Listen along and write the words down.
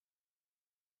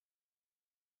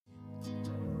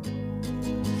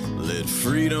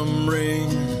freedom ring.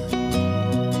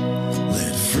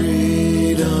 Let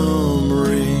freedom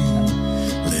ring.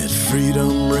 Let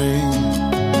freedom ring.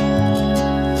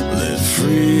 Let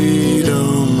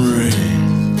freedom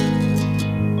ring.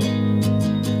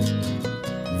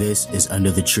 This is Under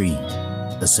the Tree,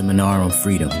 a seminar on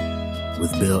freedom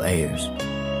with Bill Ayers.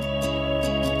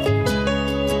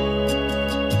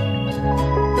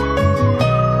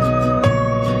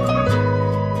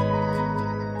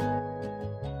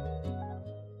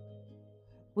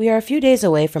 We are a few days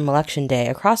away from Election Day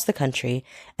across the country,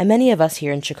 and many of us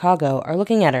here in Chicago are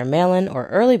looking at our mail-in or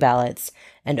early ballots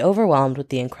and overwhelmed with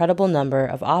the incredible number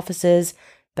of offices,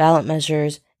 ballot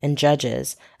measures, and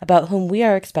judges about whom we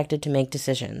are expected to make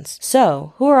decisions.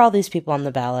 So, who are all these people on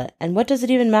the ballot, and what does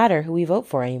it even matter who we vote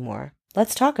for anymore?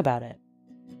 Let's talk about it.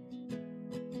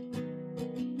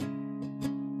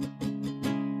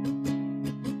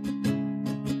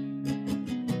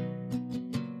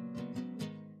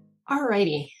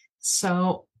 Alrighty,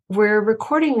 so we're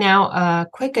recording now a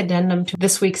quick addendum to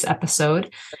this week's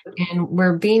episode, and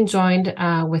we're being joined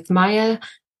with Maya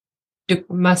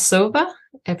Dukmasova,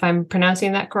 if I'm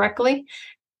pronouncing that correctly,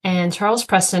 and Charles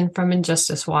Preston from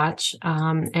Injustice Watch,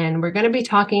 and we're going to be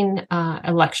talking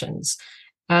elections,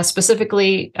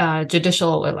 specifically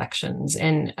judicial elections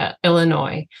in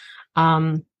Illinois.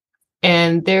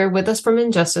 And they're with us from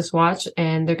Injustice Watch,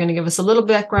 and they're going to give us a little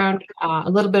bit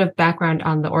of background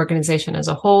on the organization as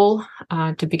a whole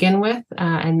to begin with,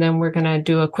 and then we're going to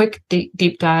do a quick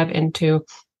deep dive into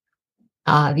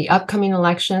the upcoming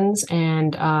elections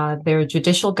and their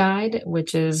judicial guide,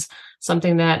 which is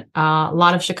something that a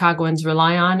lot of Chicagoans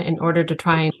rely on in order to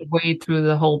try and wade through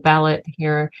the whole ballot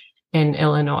here in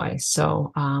Illinois.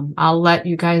 So I'll let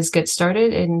you guys get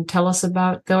started and tell us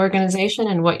about the organization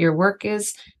and what your work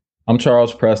is. I'm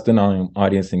Charles Preston. I'm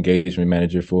Audience Engagement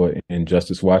Manager for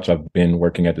Injustice Watch. I've been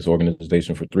working at this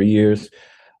organization for 3 years.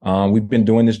 We've been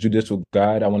doing this judicial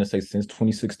guide, I want to say, since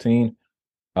 2016.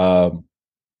 And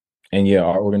yeah,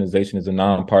 our organization is a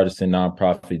nonpartisan,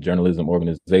 nonprofit journalism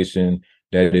organization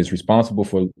that is responsible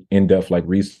for in-depth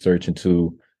research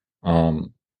into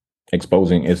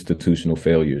exposing institutional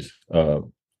failures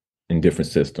in different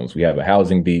systems. We have a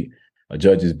housing beat, a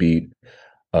judges beat,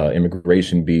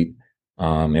 immigration beat,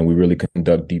 and we really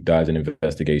conduct deep dives and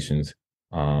investigations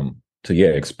to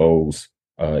expose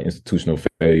institutional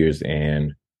failures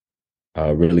and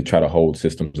really try to hold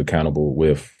systems accountable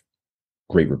with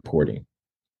great reporting.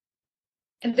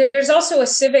 And there's also a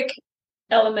civic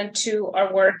element to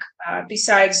our work.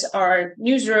 Besides our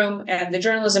newsroom and the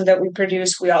journalism that we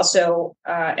produce, we also,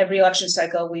 every election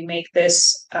cycle, we make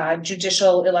this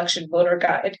judicial election voter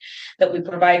guide that we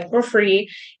provide for free.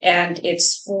 And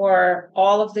it's for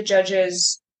all of the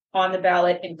judges on the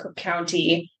ballot in Cook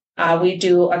County. We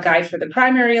do a guide for the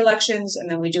primary elections,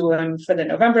 and then we do them for the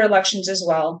November elections as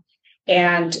well.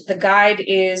 And the guide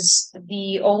is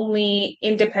the only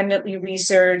independently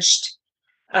researched,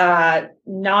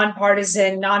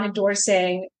 nonpartisan,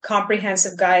 non-endorsing,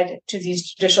 comprehensive guide to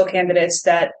these judicial candidates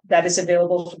that is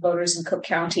available for voters in Cook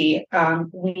County.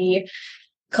 We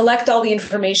collect all the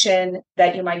information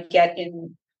that you might get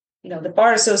in, the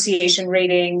Bar Association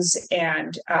ratings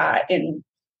and in,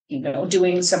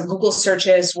 doing some Google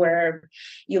searches where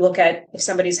you look at if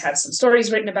somebody's had some stories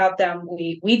written about them.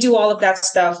 We do all of that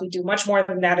stuff. We do much more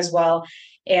than that as well.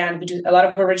 And we do a lot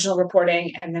of original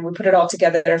reporting, and then we put it all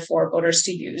together for voters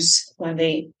to use when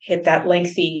they hit that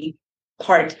lengthy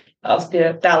part of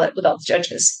the ballot with all the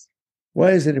judges.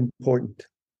 Why is it important?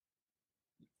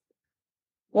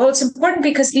 Well, it's important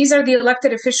because these are the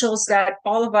elected officials that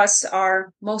all of us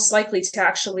are most likely to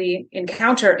actually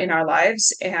encounter in our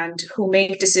lives and who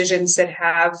make decisions that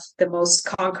have the most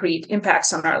concrete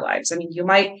impacts on our lives. I mean, you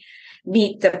might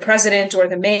meet the president or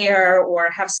the mayor or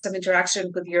have some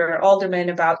interaction with your alderman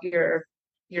about your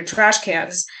trash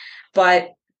cans, but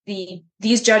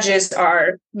these judges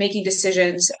are making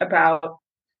decisions about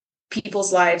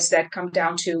people's lives that come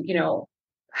down to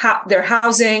their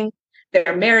housing,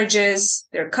 their marriages,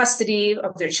 their custody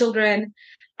of their children,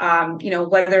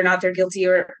 whether or not they're guilty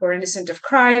or innocent of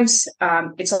crimes.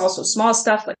 It's also small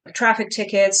stuff like traffic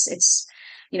tickets. It's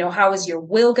how is your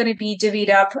will going to be divvied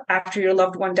up after your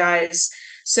loved one dies?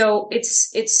 So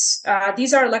it's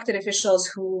these are elected officials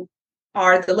who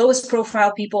are the lowest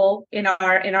profile people in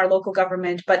our local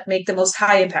government, but make the most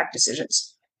high impact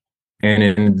decisions. And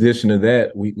in addition to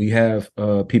that, we have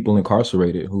people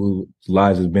incarcerated whose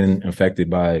lives have been affected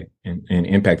by and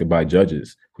impacted by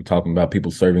judges. We're talking about people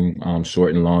serving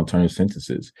short and long-term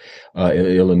sentences. In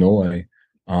Illinois,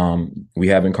 we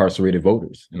have incarcerated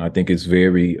voters, and I think it's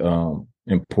very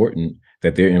important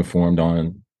that they're informed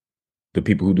on the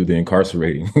people who do the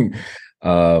incarcerating.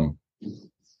 Um,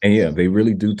 and yeah, they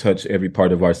really do touch every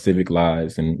part of our civic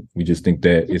lives. And we just think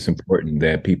that it's important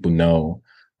that people know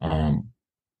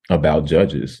about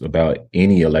judges, about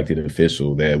any elected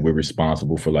official that we're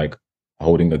responsible for, like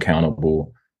holding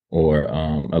accountable or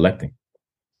electing.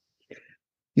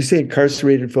 You say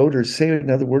incarcerated voters. Say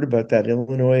another word about that.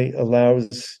 Illinois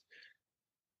allows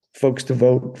folks to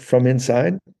vote from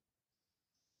inside?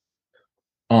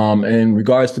 In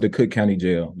regards to the Cook County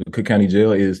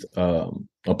Jail is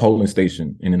a polling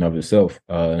station in and of itself.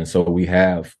 And so we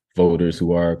have voters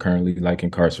who are currently like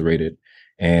incarcerated.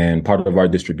 And part of our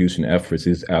distribution efforts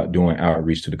is doing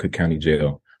outreach to the Cook County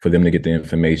Jail for them to get the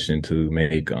information to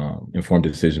make informed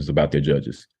decisions about their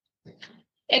judges.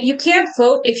 And you can't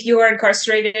vote if you are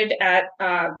incarcerated at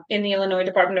in the Illinois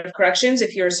Department of Corrections,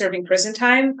 if you're serving prison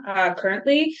time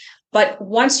currently. But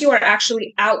once you are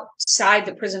actually outside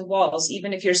the prison walls,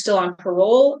 even if you're still on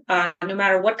parole, no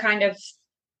matter what kind of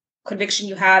conviction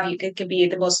you have, it can be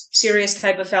the most serious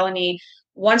type of felony.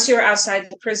 Once you're outside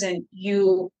the prison,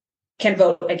 you can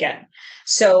vote again.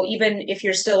 So even if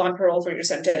you're still on parole for your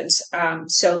sentence.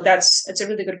 So it's a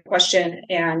really good question.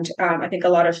 And I think a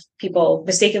lot of people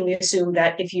mistakenly assume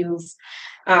that if you've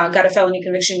got a felony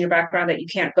conviction in your background that you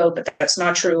can't vote, but that's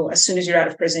not true. As soon as you're out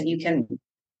of prison, you can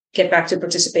get back to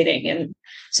participating in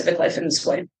civic life in this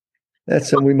way. That's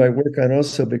something we might work on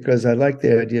also, because I like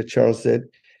the idea, Charles, that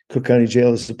Cook County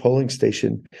Jail is a polling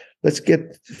station. Let's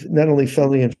get not only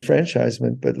felony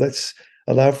enfranchisement, but let's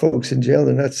allow folks in jail.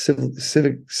 They're not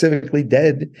civically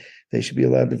dead. They should be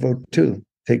allowed to vote too.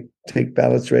 Take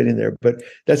ballots right in there. But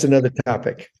that's another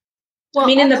topic. Well, I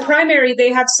mean, in the primary,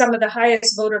 they have some of the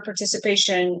highest voter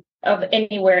participation of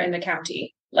anywhere in the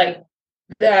county. Like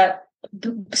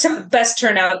some of the best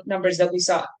turnout numbers that we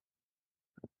saw.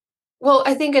 Well,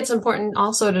 I think it's important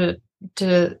also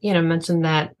to mention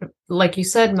that, like you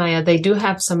said, Maya, they do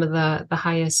have some of the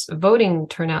highest voting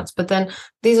turnouts, but then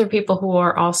these are people who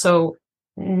are also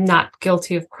not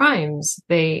guilty of crimes.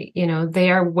 They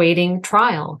are waiting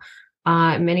trial.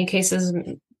 In many cases,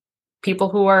 people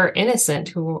who are innocent,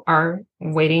 who are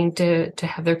waiting to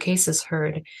have their cases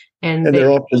heard. And they're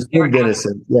all presumed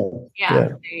innocent. Yeah.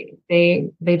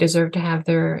 They deserve to have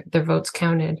their votes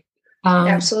counted.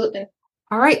 Absolutely.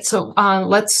 All right, so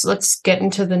let's get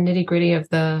into the nitty gritty of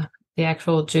the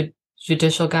actual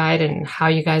judicial guide and how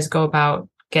you guys go about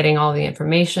getting all the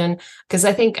information, because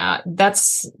I think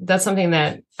that's something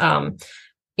that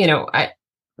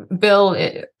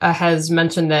Bill has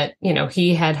mentioned that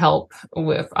he had help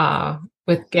with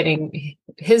getting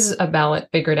his ballot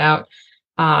figured out.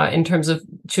 In terms of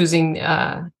choosing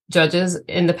judges.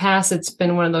 In the past, it's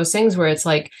been one of those things where it's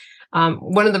like,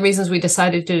 one of the reasons we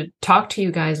decided to talk to you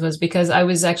guys was because I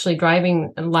was actually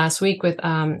driving last week with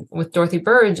Dorothy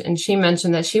Burge, and she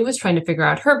mentioned that she was trying to figure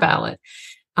out her ballot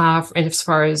as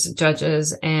far as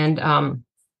judges, and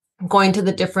going to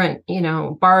the different,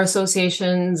 bar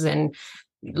associations and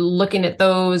looking at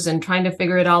those and trying to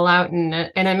figure it all out. And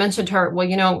I mentioned to her,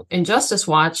 well, Injustice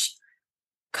Watch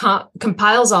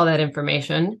compiles all that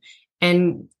information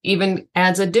and even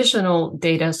adds additional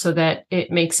data so that it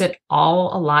makes it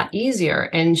all a lot easier.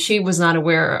 And she was not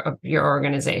aware of your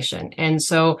organization. And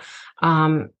so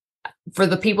for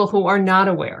the people who are not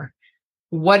aware,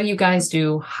 what do you guys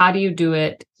do? How do you do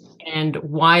it? And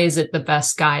why is it the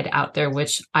best guide out there,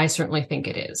 which I certainly think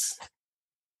it is?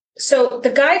 So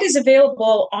the guide is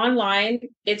available online.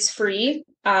 It's free.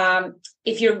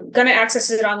 If you're going to access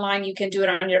it online, you can do it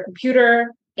on your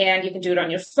computer and you can do it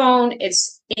on your phone.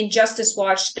 It's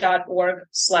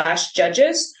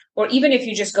injusticewatch.org/judges, or even if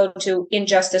you just go to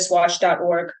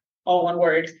injusticewatch.org, all one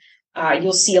word,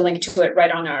 you'll see a link to it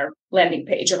right on our landing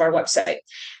page of our website.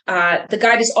 The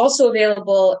guide is also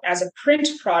available as a print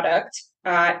product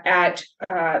at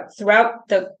throughout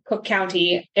the Cook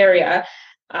County area.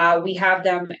 We have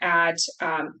them at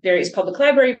various public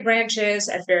library branches,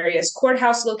 at various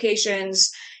courthouse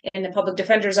locations, in the public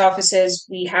defender's offices.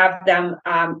 We have them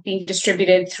being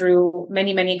distributed through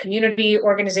many, many community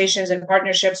organizations and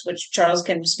partnerships, which Charles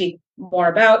can speak more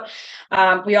about.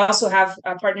 We also have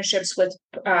partnerships with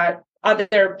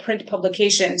other print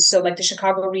publications. So like the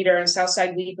Chicago Reader and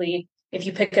Southside Weekly, if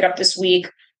you pick it up this week,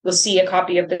 you'll see a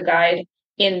copy of the guide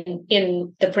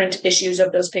in the print issues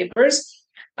of those papers.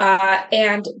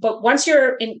 But once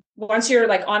you're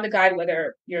like on the guide,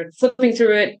 whether you're flipping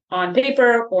through it on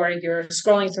paper or you're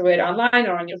scrolling through it online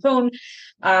or on your phone,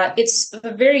 it's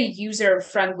a very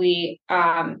user-friendly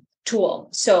tool.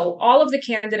 So all of the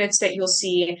candidates that you'll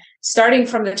see starting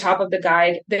from the top of the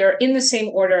guide, they're in the same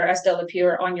order as they'll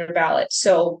appear on your ballot.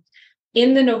 So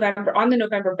on the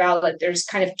November ballot, there's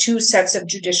kind of two sets of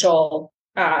judicial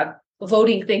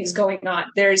voting things going on.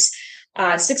 There's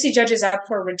 60 judges up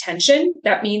for retention.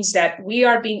 That means that we,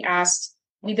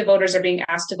 the voters, are being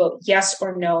asked to vote yes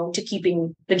or no to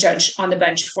keeping the judge on the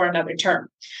bench for another term.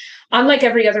 Unlike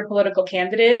every other political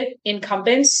candidate,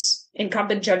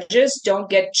 incumbent judges don't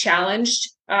get challenged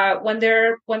when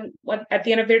at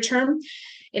the end of their term.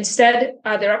 Instead,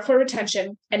 they're up for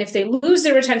retention, and if they lose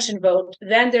their retention vote,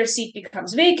 then their seat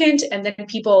becomes vacant, and then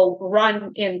people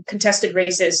run in contested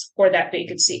races for that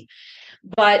vacancy.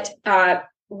 But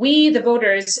we, the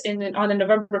voters on the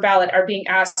November ballot, are being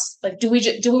asked, like, do we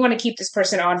want to keep this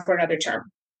person on for another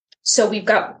term? So we've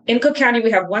got, in Cook County,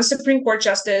 we have 1 Supreme Court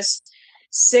justice,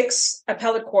 6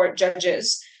 appellate court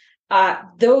judges.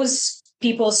 Those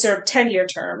people serve 10-year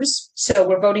terms. So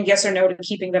we're voting yes or no to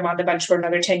keeping them on the bench for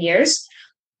another 10 years.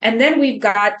 And then we've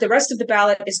got the rest of the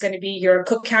ballot is going to be your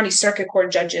Cook County Circuit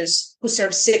Court judges who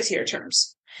serve 6-year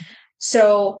terms.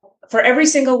 So for every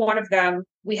single one of them,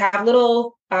 we have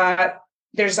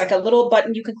there's like a little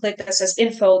button you can click that says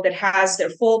info that has their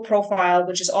full profile,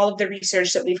 which is all of the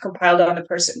research that we've compiled on the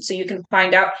person. So you can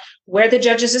find out where the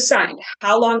judge is assigned,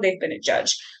 how long they've been a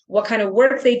judge, what kind of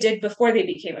work they did before they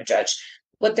became a judge,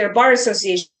 what their bar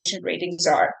association ratings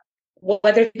are,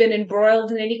 whether they've been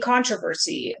embroiled in any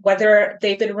controversy, whether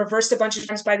they've been reversed a bunch of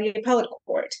times by the appellate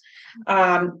court.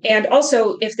 And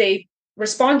also, if they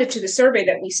responded to the survey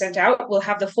that we sent out, we'll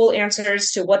have the full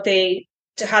answers to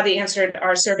how they answered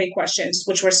our survey questions,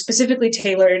 which were specifically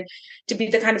tailored to be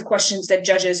the kind of questions that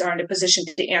judges are in a position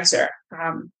to answer.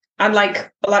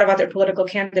 Unlike a lot of other political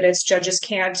candidates, judges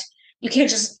you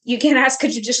can't ask a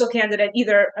judicial candidate,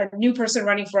 either a new person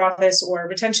running for office or a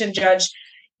retention judge.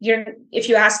 If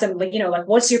you ask them,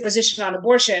 what's your position on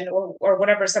abortion or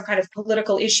whatever, some kind of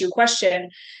political issue question,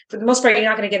 for the most part, you're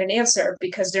not going to get an answer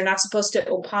because they're not supposed to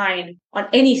opine on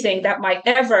anything that might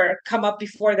ever come up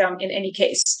before them in any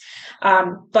case.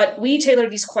 But we tailor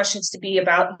these questions to be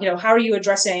about, how are you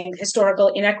addressing historical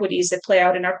inequities that play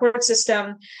out in our court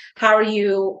system? How do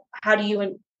you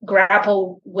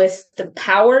grapple with the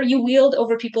power you wield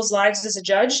over people's lives as a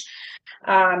judge?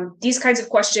 These kinds of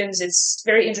questions, it's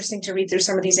very interesting to read through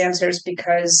some of these answers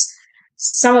because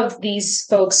some of these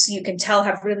folks, you can tell,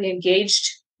 have really engaged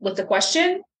with the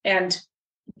question and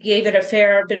gave it a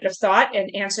fair bit of thought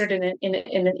and answered in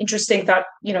an interesting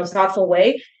thoughtful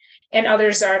way. And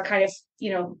others are kind of,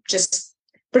 just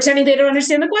pretending they don't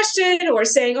understand the question or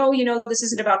saying, this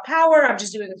isn't about power, I'm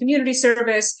just doing a community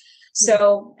service.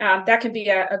 So that can be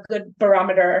a good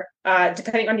barometer,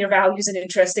 depending on your values and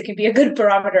interests. It can be a good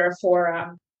barometer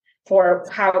for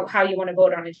how you want to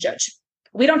vote on a judge.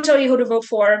 We don't tell you who to vote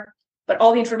for, but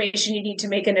all the information you need to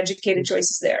make an educated choice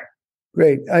is there.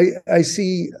 Great. I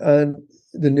see on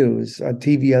the news, on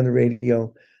TV, on the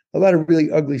radio, a lot of really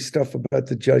ugly stuff about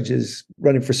the judges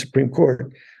running for Supreme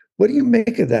Court. What do you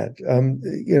make of that?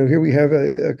 Here we have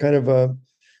a kind of a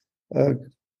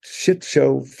shit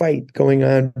show fight going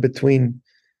on between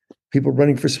people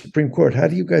running for Supreme Court. How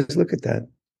do you guys look at that?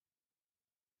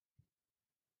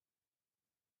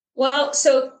 Well,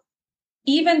 so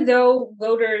even though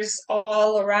voters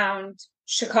all around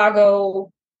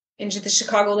Chicago, into the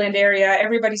Chicagoland area,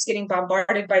 everybody's getting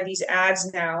bombarded by these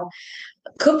ads now,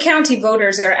 Cook County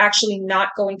voters are actually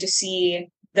not going to see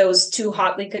those 2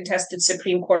 hotly contested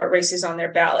Supreme Court races on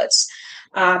their ballots.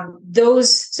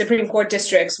 Those Supreme Court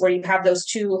districts where you have those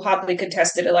 2 hotly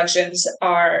contested elections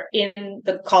are in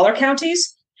the collar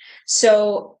counties.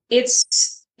 So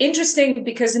it's interesting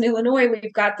because in Illinois,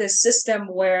 we've got this system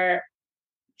where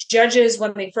judges,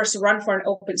 when they first run for an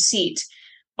open seat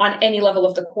on any level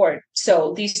of the court,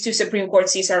 so these 2 Supreme Court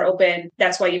seats are open.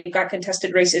 That's why you've got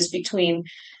contested races between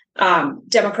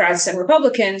Democrats and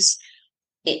Republicans.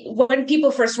 When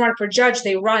people first run for judge,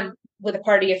 they run with a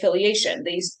party affiliation.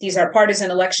 These are partisan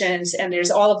elections, and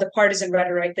there's all of the partisan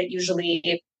rhetoric that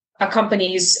usually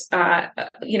accompanies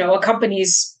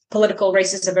political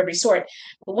races of every sort.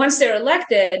 But once they're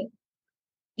elected,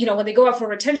 when they go out for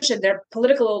retention, their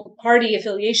political party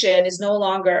affiliation is no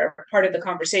longer part of the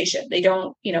conversation. They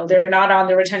don't, they're not on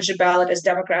the retention ballot as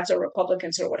Democrats or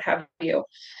Republicans or what have you.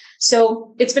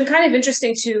 So it's been kind of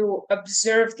interesting to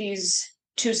observe these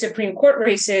 2 Supreme Court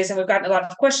races, and we've gotten a lot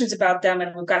of questions about them,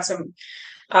 and we've got some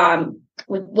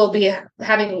we'll be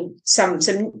having some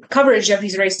coverage of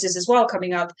these races as well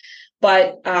coming up,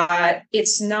 but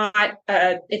it's not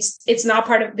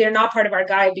part of, they're not part of our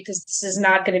guide because this is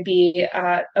not going to be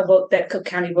a vote that Cook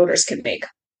County voters can make.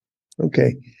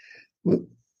 Okay. Well,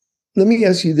 let me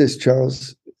ask you this,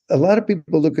 Charles. A lot of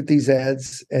people look at these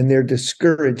ads and they're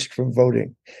discouraged from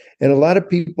voting. And a lot of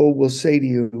people will say to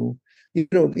you,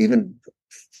 even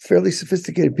fairly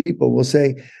sophisticated people will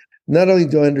say, not only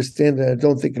do I understand that, I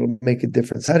don't think it'll make a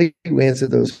difference. How do you answer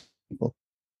those people?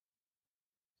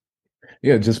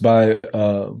 Yeah, just by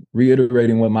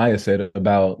reiterating what Maya said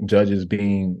about judges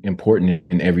being important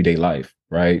in everyday life,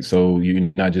 right? So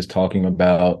you're not just talking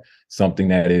about something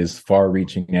that is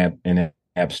far-reaching and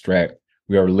abstract.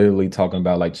 We are literally talking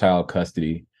about like child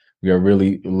custody. We are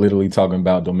really literally talking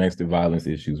about domestic violence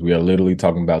issues. We are literally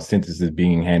talking about sentences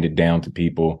being handed down to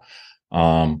people,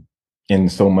 and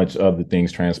so much other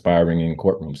things transpiring in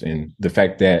courtrooms. And the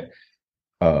fact that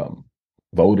um,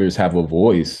 voters have a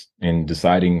voice in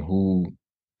deciding who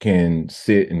can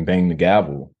sit and bang the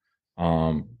gavel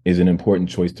is an important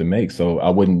choice to make. So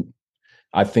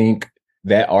I think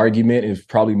that argument is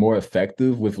probably more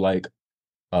effective with like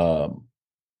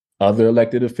other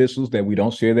elected officials that we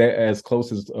don't share that as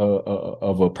close as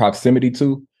of a proximity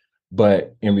to.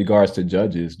 But in regards to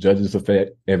judges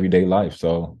affect everyday life.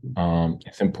 So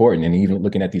it's important. And even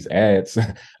looking at these ads,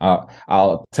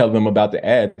 I'll tell them about the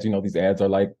ads. You know, these ads are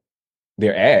like,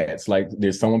 they're ads. Like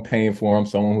there's someone paying for them,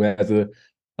 someone who has a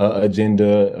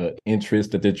agenda,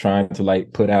 interest that they're trying to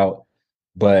like put out.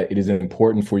 But it is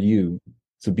important for you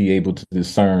to be able to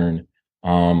discern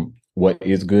what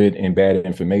is good and bad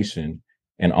information,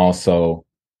 and also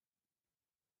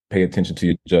pay attention to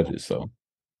your judges. So,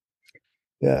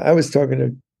 yeah, I was talking to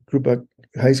a group of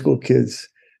high school kids,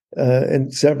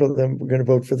 and several of them were going to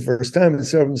vote for the first time, and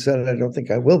several of them said, "I don't think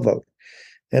I will vote."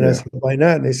 And I said, "Why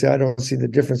not?" And they said, "I don't see the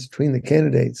difference between the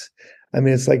candidates. I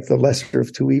mean, it's like the lesser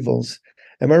of two evils."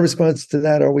 And my response to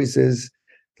that always is,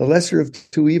 the lesser of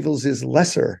two evils is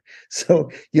lesser. So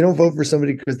you don't vote for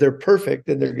somebody because they're perfect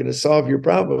and they're going to solve your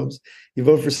problems. You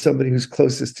vote for somebody who's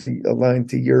closest to aligned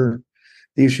to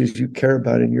the issues you care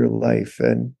about in your life.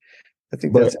 And I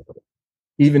think that's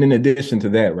even in addition to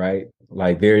that, right?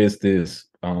 Like there is this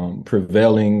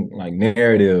prevailing like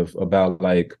narrative about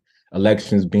like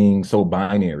elections being so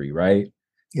binary, right?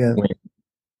 Yeah.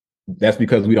 That's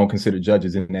because we don't consider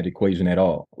judges in that equation at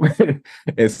all.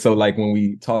 And so like when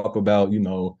we talk about, you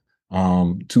know,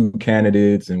 two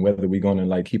candidates and whether we're going to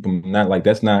like keep them, not like,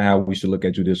 that's not how we should look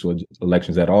at judicial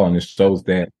elections at all. And it shows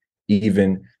that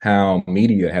even how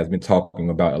media has been talking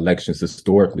about elections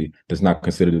historically does not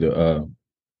consider the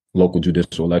local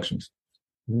judicial elections.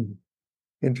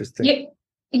 Interesting.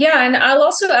 Yeah, and I'll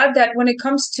also add that when it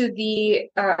comes to the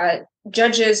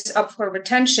judges up for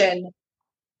retention,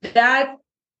 that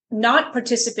not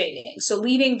participating, so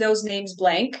leaving those names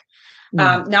blank,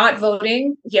 not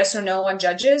voting yes or no on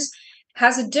judges,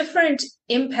 has a different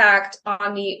impact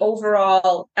on the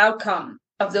overall outcome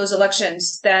of those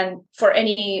elections than for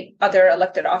any other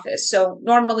elected office. So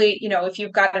normally, you know, if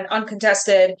you've got an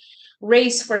uncontested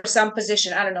race for some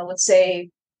position, I don't know, let's say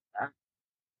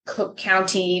Cook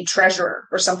County treasurer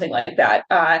or something like that.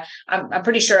 I'm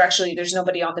pretty sure actually there's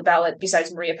nobody on the ballot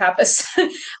besides Maria Pappas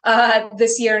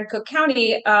this year in Cook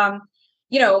County.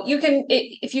 You know, you can,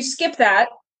 if you skip that,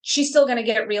 she's still going to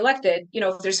get reelected. You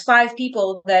know, if there's 5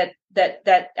 people that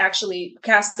actually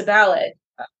cast the ballot,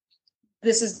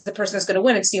 this is the person that's going to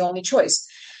win. It's the only choice.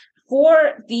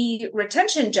 For the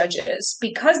retention judges,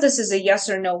 because this is a yes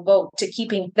or no vote to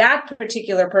keeping that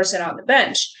particular person on the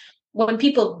bench, when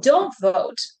people don't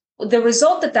vote, the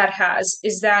result that has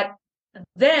is that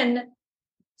then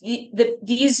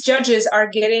these judges are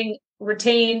getting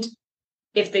retained.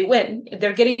 If they win,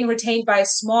 they're getting retained by a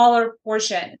smaller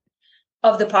portion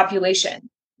of the population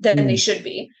than they should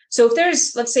be. So if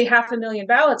there's, let's say, 500,000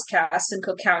 ballots cast in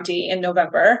Cook County in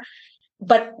November,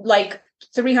 but like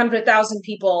 300,000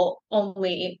 people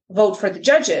only vote for the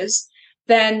judges,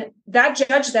 then that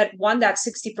judge that won that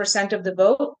 60% of the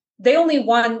vote, they only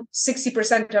won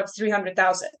 60% of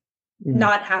 300,000,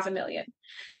 not 500,000.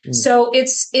 So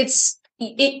it's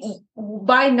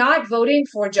by not voting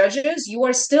for judges, you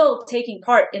are still taking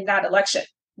part in that election,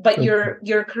 but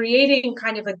you're creating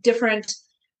kind of a different,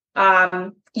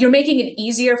 you're making it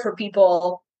easier for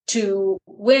people to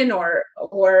win or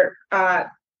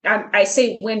I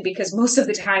say win because most of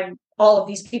the time, all of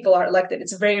these people are elected.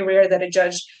 It's very rare that a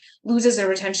judge loses a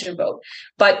retention vote,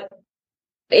 but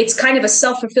it's kind of a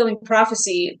self-fulfilling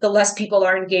prophecy. The less people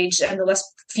are engaged and the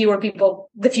fewer people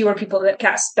that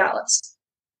cast ballots.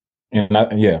 And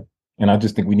I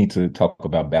just think we need to talk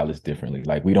about ballots differently.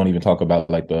 Like we don't even talk about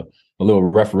like the little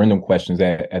referendum questions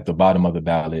at the bottom of the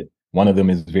ballot. One of them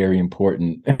is very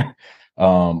important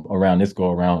around this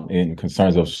go around in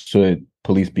concerns of should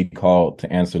police be called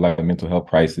to answer like a mental health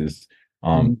crisis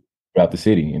throughout the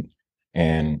city.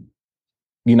 And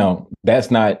you know, that's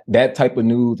not that type of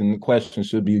news, and the question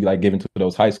should be like given to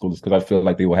those high schoolers because I feel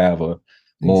like they will have a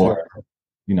more,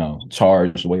 you know,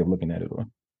 charged way of looking at it.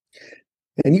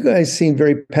 And you guys seem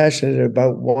very passionate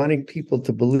about wanting people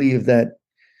to believe that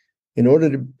in order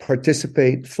to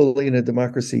participate fully in a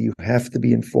democracy, you have to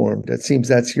be informed. It seems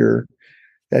that's your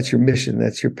That's your mission.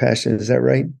 That's your passion. Is that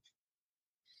right?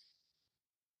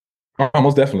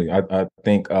 Most definitely. I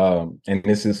think, and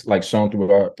this is like shown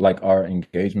through our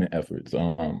engagement efforts.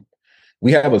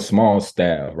 We have a small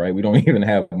staff, right? We don't even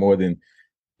have more than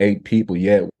 8 people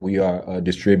yet. We are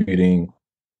distributing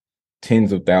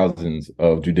tens of thousands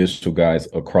of judicial guides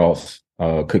across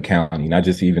Cook County, not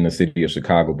just even the city of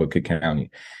Chicago, but Cook County.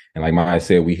 And like Maya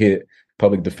said, we hit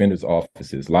public defenders'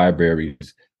 offices,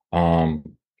 libraries,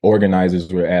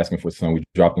 organizers were asking for some. We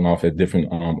dropped them off at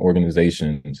different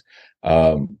organizations.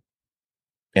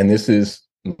 And this is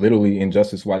literally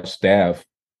Injustice Watch staff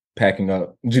packing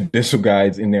up judicial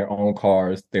guides in their own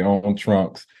cars, their own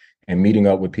trunks, and meeting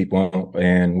up with people.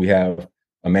 And we have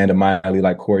Amanda Miley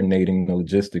like coordinating the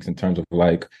logistics in terms of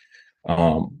like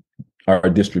our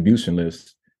distribution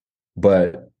list.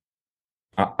 But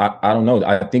I don't know.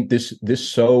 I think this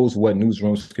shows what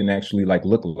newsrooms can actually like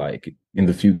look like in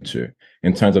the future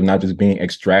in terms of not just being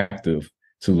extractive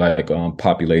to like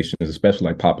populations, especially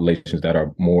like populations that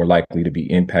are more likely to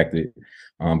be impacted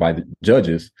by the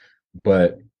judges,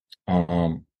 but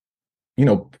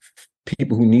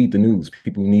people who need the news,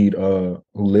 people who need who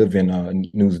live in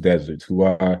news deserts, who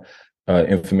are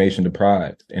information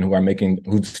deprived, and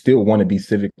who still want to be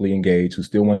civically engaged, who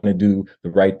still want to do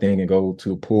the right thing and go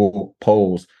to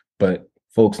polls, but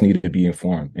folks need to be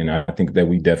informed. And I think that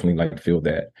we definitely like feel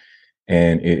that,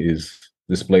 and it is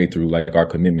displayed through like our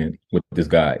commitment with this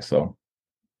guy. So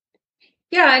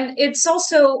yeah, and it's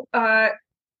also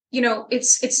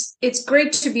it's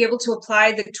great to be able to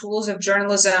apply the tools of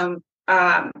journalism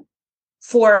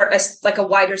for a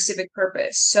wider civic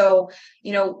purpose. So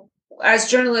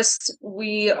as journalists,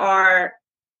 we are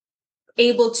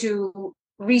able to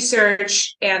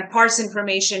research and parse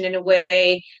information in a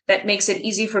way that makes it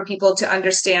easy for people to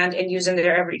understand and use in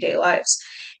their everyday lives.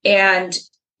 And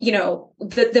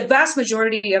the vast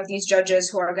majority of these judges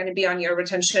who are going to be on your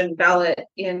retention ballot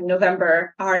in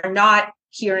November are not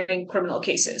hearing criminal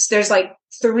cases. There's like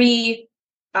 3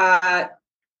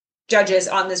 judges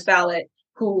on this ballot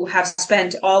who have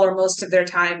spent all or most of their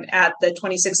time at the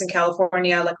 26 in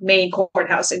California, like main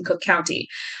courthouse in Cook County.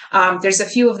 There's a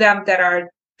few of them that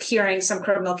are hearing some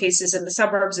criminal cases in the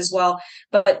suburbs as well.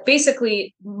 But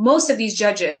basically, most of these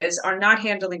judges are not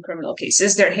handling criminal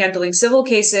cases. They're handling civil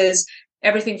cases,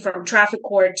 everything from traffic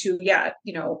court to,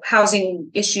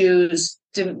 housing issues,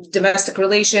 domestic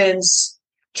relations,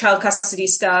 child custody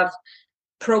stuff,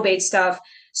 probate stuff.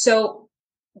 So,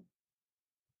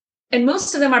 and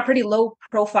most of them are pretty low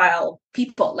profile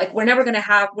people. Like we're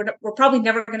probably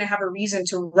never going to have a reason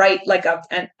to write like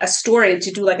a story,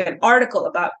 to do like an article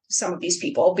about some of these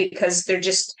people, because they're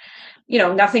just,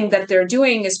 nothing that they're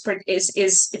doing is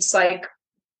it's like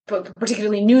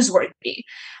particularly newsworthy.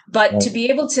 But to be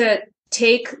able to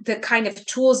take the kind of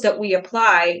tools that we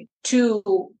apply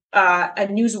to a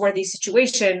newsworthy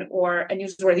situation or a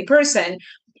newsworthy person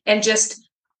and just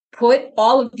put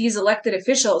all of these elected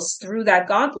officials through that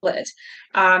gauntlet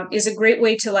is a great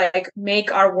way to like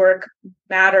make our work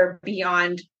matter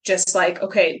beyond just like,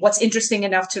 okay, what's interesting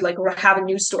enough to like have a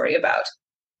news story about.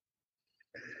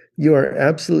 You are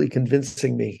absolutely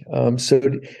convincing me.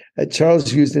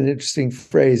 Charles used an interesting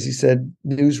phrase. He said,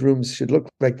 newsrooms should look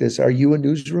like this. Are you a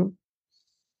newsroom?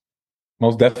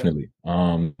 Most definitely.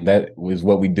 That is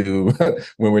what we do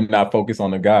when we're not focused on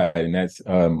the guy. And that's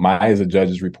Maya is a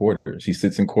judge's reporter. She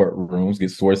sits in courtrooms,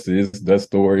 gets sources, does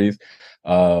stories.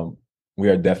 We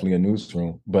are definitely a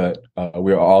newsroom, but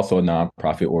we are also a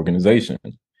nonprofit organization.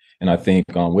 And I think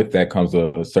with that comes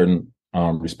a certain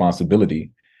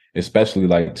responsibility, especially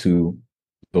like to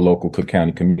the local Cook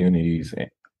County communities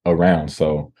around.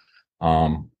 So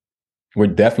we're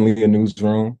definitely a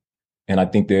newsroom. And I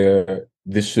think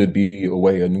this should be a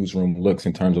way a newsroom looks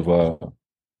in terms of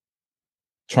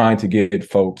trying to get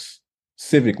folks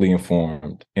civically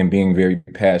informed and being very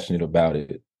passionate about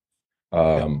it,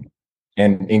 and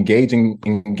engaging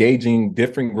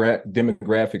different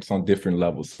demographics on different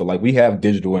levels. So like we have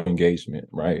digital engagement,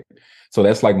 right? So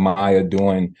that's like Maya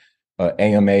doing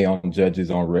AMA on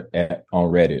judges on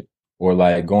Reddit, or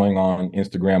like going on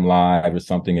Instagram Live or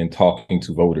something and talking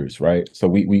to voters, right? So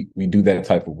we do that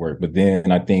type of work. But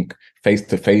then I think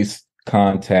face-to-face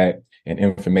contact and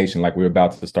information, like we're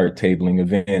about to start tabling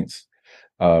events.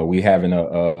 We having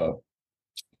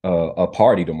a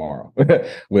party tomorrow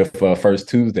with First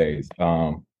Tuesdays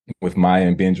with Maya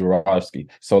and Ben Jaworski.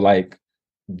 So like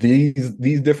these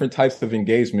different types of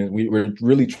engagement, we're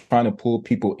really trying to pull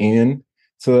people in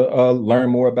to learn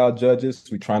more about judges.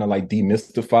 We're trying to like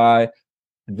demystify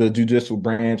the judicial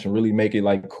branch and really make it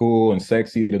like cool and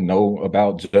sexy to know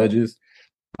about judges.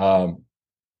 And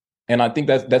And I think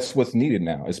that's what's needed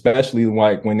now, especially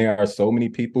like when there are so many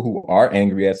people who are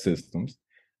angry at systems,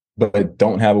 but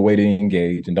don't have a way to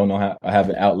engage and don't know how have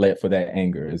an outlet for that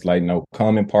anger. It's like, no,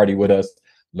 come and party with us,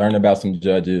 learn about some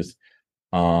judges,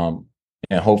 and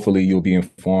hopefully you'll be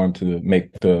informed to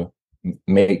make the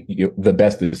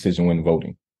best decision when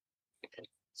voting.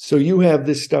 So you have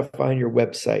this stuff on your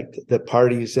website, the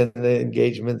parties and the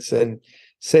engagements, and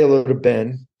say hello to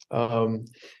Ben.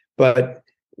 But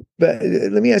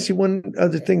let me ask you one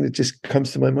other thing that just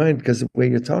comes to my mind because of the way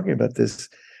you're talking about this.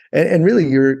 And really,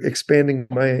 you're expanding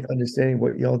my understanding of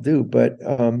what y'all do. But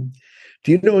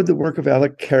do you know the work of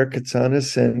Alec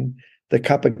Karakatsanis and the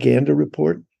Propaganda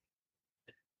Report?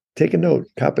 Take a note,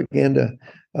 Propaganda.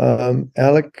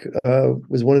 Alec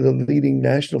was one of the leading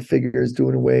national figures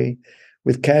doing away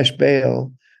with cash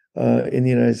bail in the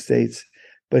United States.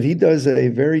 But he does a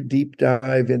very deep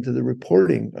dive into the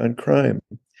reporting on crime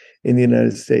in the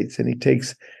United States. And he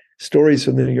takes stories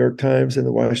from the New York Times and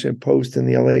the Washington Post and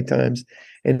the LA Times,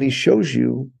 and he shows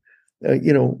you,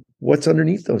 what's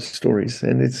underneath those stories.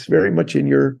 And it's very much in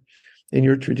your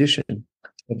tradition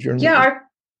of journalism. Yeah,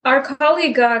 our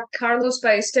colleague Carlos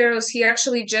Ballesteros, he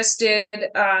actually just did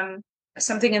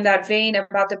something in that vein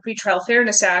about the Pretrial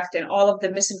Fairness Act and all of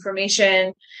the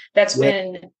misinformation that's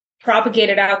been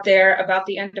propagated out there about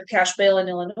the end of cash bail in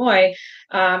Illinois.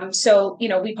 So,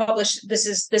 we published, this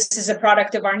is a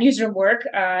product of our newsroom work.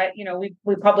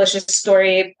 We published a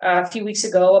story a few weeks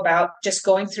ago about just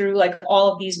going through like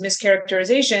all of these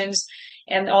mischaracterizations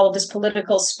and all of this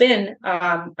political spin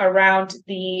around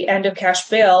the end of cash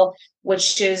bail,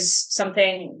 which is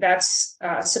something that's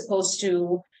supposed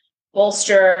to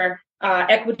bolster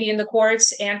equity in the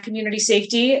courts and community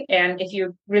safety. And if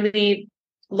you really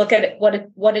look at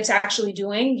what it's actually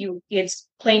doing, it's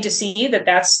plain to see that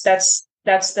that's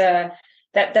the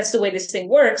way this thing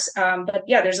works. But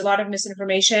yeah, there's a lot of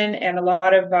misinformation and a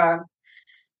lot of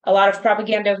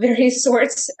propaganda of various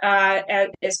sorts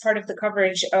as part of the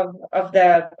coverage of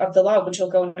the law, which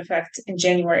will go into effect in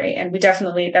January. And we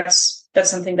definitely that's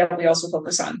something that we also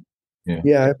focus on.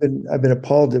 Yeah, I've been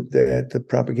appalled at the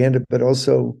propaganda, but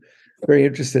also very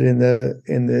interested in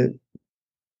the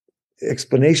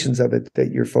explanations of it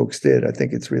that your folks did. I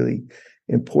think it's really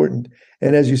important.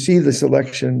 And as you see this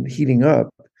election heating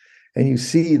up, and you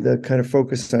see the kind of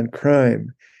focus on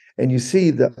crime, and you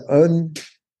see the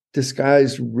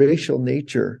undisguised racial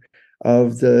nature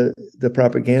of the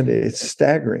propaganda, it's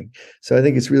staggering. So I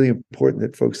think it's really important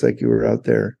that folks like you are out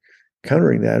there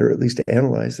countering that, or at least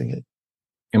analyzing it.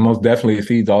 And most definitely it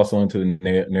feeds also into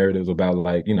the narratives about,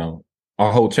 like,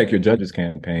 our whole Check Your Judges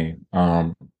campaign.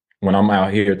 When I'm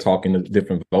out here talking to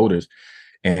different voters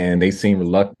and they seem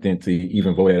reluctant to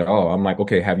even vote at all, I'm like,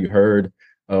 okay, have you heard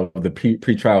of the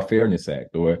Pretrial Fairness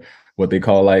Act, or what they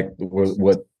call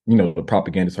what the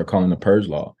propagandists are calling the purge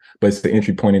law? But it's the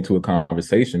entry point into a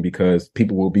conversation, because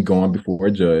people will be going before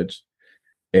a judge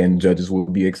and judges will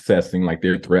be assessing like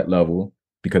their threat level,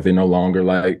 because they're no longer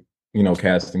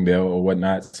casting bail or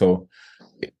whatnot. So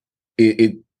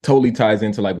it totally ties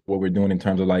into like what we're doing in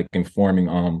terms of like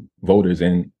informing voters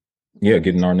and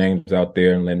getting our names out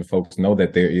there and letting folks know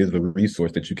that there is a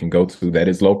resource that you can go to that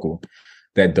is local,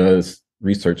 that does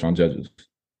research on judges.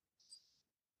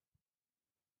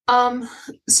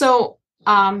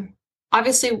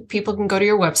 Obviously people can go to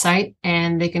your website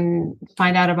and they can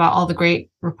find out about all the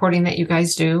great reporting that you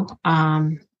guys do.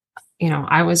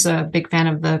 I was a big fan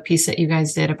of the piece that you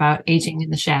guys did about aging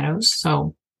in the shadows.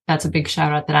 So that's a big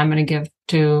shout out that I'm going to give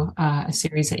to a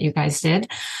series that you guys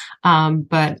did.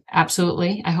 But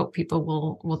absolutely, I hope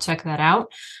people will check that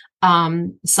out.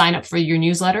 Sign up for your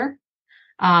newsletter.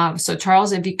 So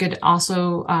Charles, if you could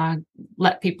also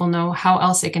let people know how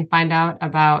else they can find out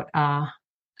about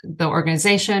the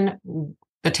organization,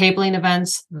 the tabling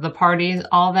events, the parties,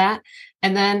 all that.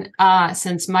 And then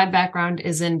since my background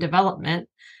is in development,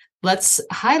 let's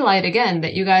highlight again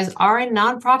that you guys are a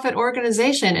nonprofit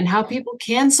organization and how people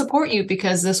can support you,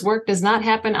 because this work does not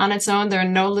happen on its own. There are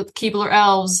no Keebler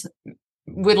elves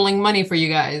whittling money for you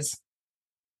guys.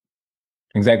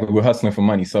 Exactly. We're hustling for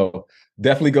money. So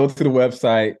definitely go to the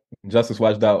website,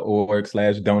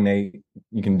 justicewatch.org/donate.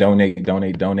 You can donate.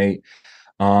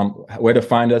 Where to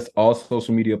find us, all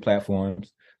social media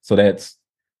platforms. So that's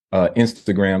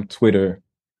Instagram, Twitter,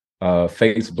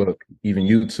 Facebook, even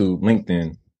YouTube,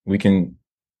 LinkedIn. We can,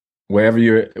 wherever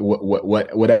you're,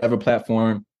 whatever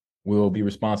platform, we'll be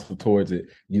responsive towards it.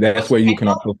 That's where you can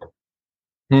also.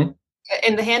 And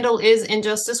the handle is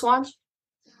Injustice Watch?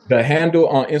 The handle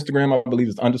on Instagram, I believe,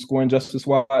 is _Injustice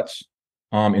Watch.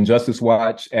 Injustice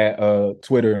Watch at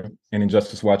Twitter, and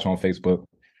Injustice Watch on Facebook.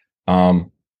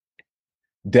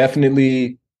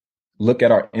 Definitely look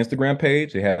at our Instagram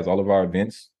page. It has all of our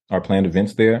events, our planned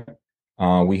events there.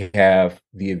 We have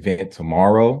the event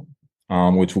tomorrow,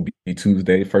 which will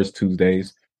be first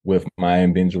Tuesdays with Maya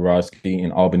and Ben Jaworski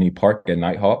in Albany Park at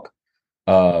Nighthawk.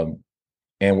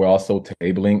 And we're also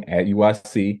tabling at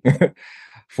UIC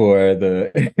for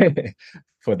the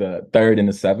for the 3rd and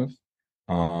the 7th.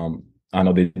 I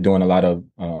know they're doing a lot of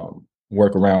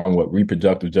work around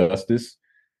reproductive justice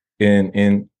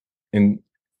in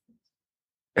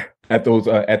at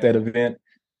that event.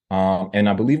 And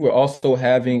I believe we're also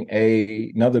having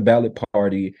another ballot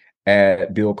party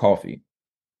at Bill Coffee.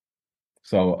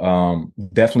 So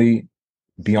definitely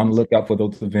be on the lookout for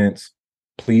those events.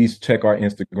 Please check our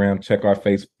Instagram, check our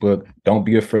Facebook. Don't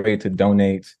be afraid to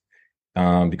donate,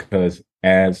 because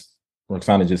as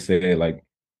Roxana just said, like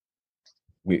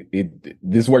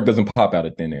this work doesn't pop out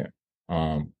of thin air,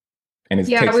 and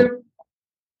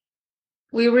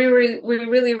we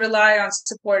really rely on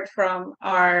support from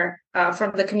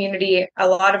the community. A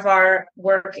lot of our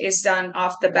work is done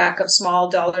off the back of small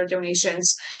dollar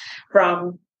donations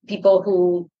from people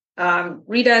who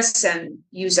read us and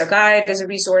use our guide as a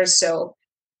resource. So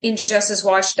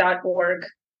injusticewatch.org.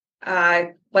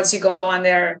 Once you go on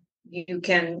there, you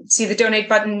can see the donate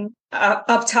button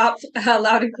up top,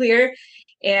 loud and clear,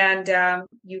 and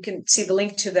you can see the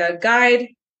link to the guide.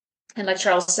 And like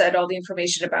Charles said, all the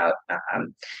information about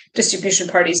distribution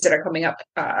parties that are coming up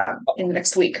in the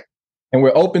next week. And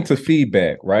we're open to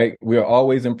feedback, right? We're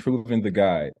always improving the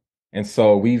guide. And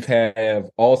so we've have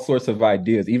all sorts of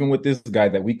ideas, even with this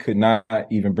guide, that we could not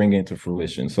even bring into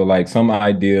fruition. So like some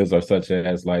ideas are such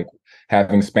as like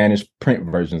having Spanish print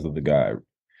versions of the guide,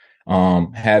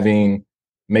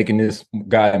 making this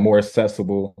guide more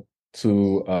accessible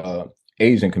to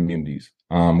Asian communities.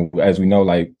 As we know,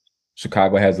 like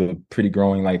Chicago has a pretty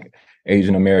growing like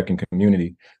Asian American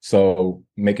community. So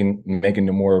making the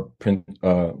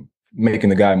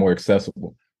guide more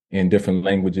accessible in different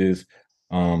languages,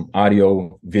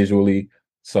 audio, visually.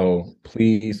 So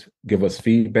please give us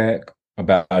feedback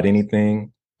about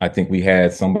anything. I think we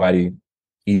had somebody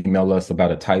email us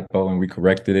about a typo and we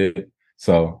corrected it.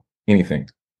 So anything.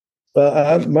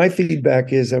 Well, my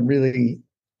feedback is I'm really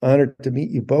honored to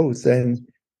meet you both and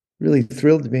really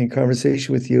thrilled to be in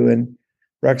conversation with you. And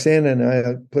Roxana and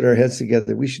I put our heads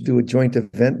together. We should do a joint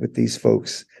event with these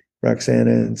folks,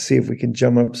 Roxana, and see if we can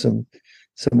drum up some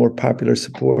more popular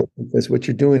support, because what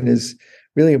you're doing is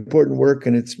really important work,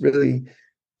 and it's really,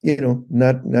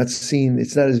 not seen.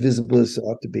 It's not as visible as it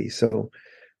ought to be. So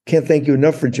can't thank you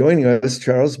enough for joining us,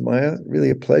 Charles, Maya.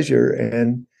 Really a pleasure,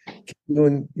 and keep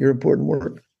doing your important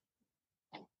work.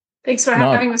 Thanks for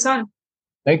having us on.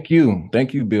 Thank you,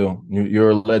 Bill.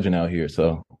 You're a legend out here.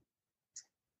 So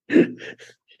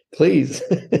please,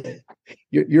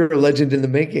 you're a legend in the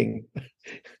making.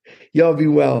 Y'all be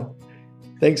well.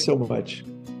 Thanks so much.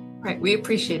 Right, we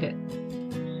appreciate it.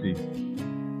 Peace.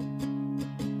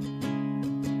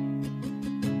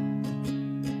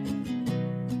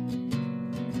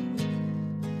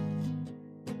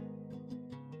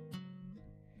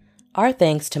 Our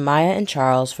thanks to Maya and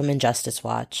Charles from Injustice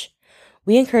Watch.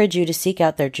 We encourage you to seek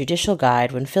out their judicial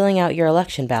guide when filling out your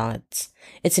election ballots.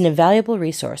 It's an invaluable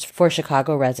resource for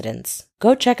Chicago residents.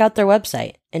 Go check out their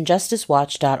website,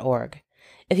 injusticewatch.org.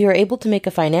 If you are able to make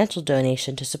a financial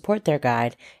donation to support their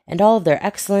guide and all of their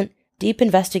excellent, deep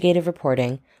investigative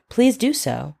reporting, please do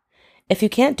so. If you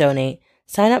can't donate,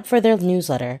 sign up for their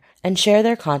newsletter and share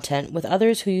their content with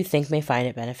others who you think may find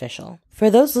it beneficial. For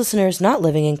those listeners not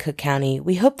living in Cook County,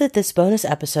 we hope that this bonus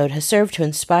episode has served to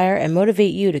inspire and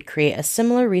motivate you to create a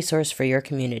similar resource for your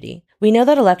community. We know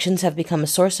that elections have become a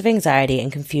source of anxiety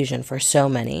and confusion for so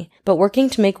many, but working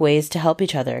to make ways to help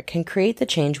each other can create the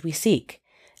change we seek.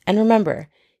 And remember,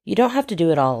 you don't have to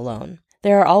do it all alone.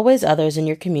 There are always others in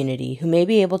your community who may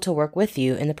be able to work with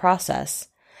you in the process.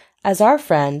 As our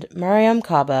friend Mariam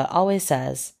Kaba always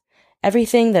says,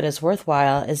 everything that is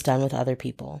worthwhile is done with other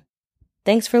people.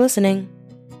 Thanks for listening.